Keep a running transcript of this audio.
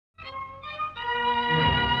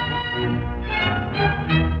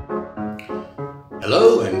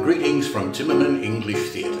Hello and greetings from Timmerman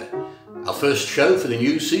English Theatre. Our first show for the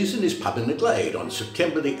new season is Pub in the Glade on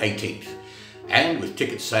September the 18th. And with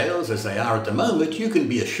ticket sales as they are at the moment, you can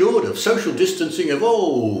be assured of social distancing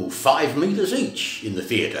of 5 metres each in the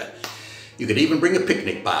theatre. You could even bring a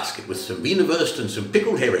picnic basket with some wienerwurst and some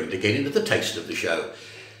pickled herring to get into the taste of the show.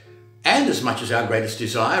 And as much as our greatest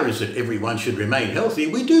desire is that everyone should remain healthy,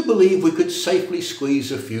 we do believe we could safely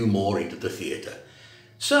squeeze a few more into the theatre.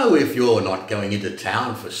 So if you're not going into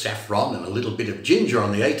town for saffron and a little bit of ginger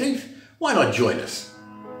on the 18th, why not join us?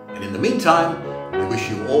 And in the meantime, we wish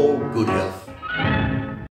you all good health.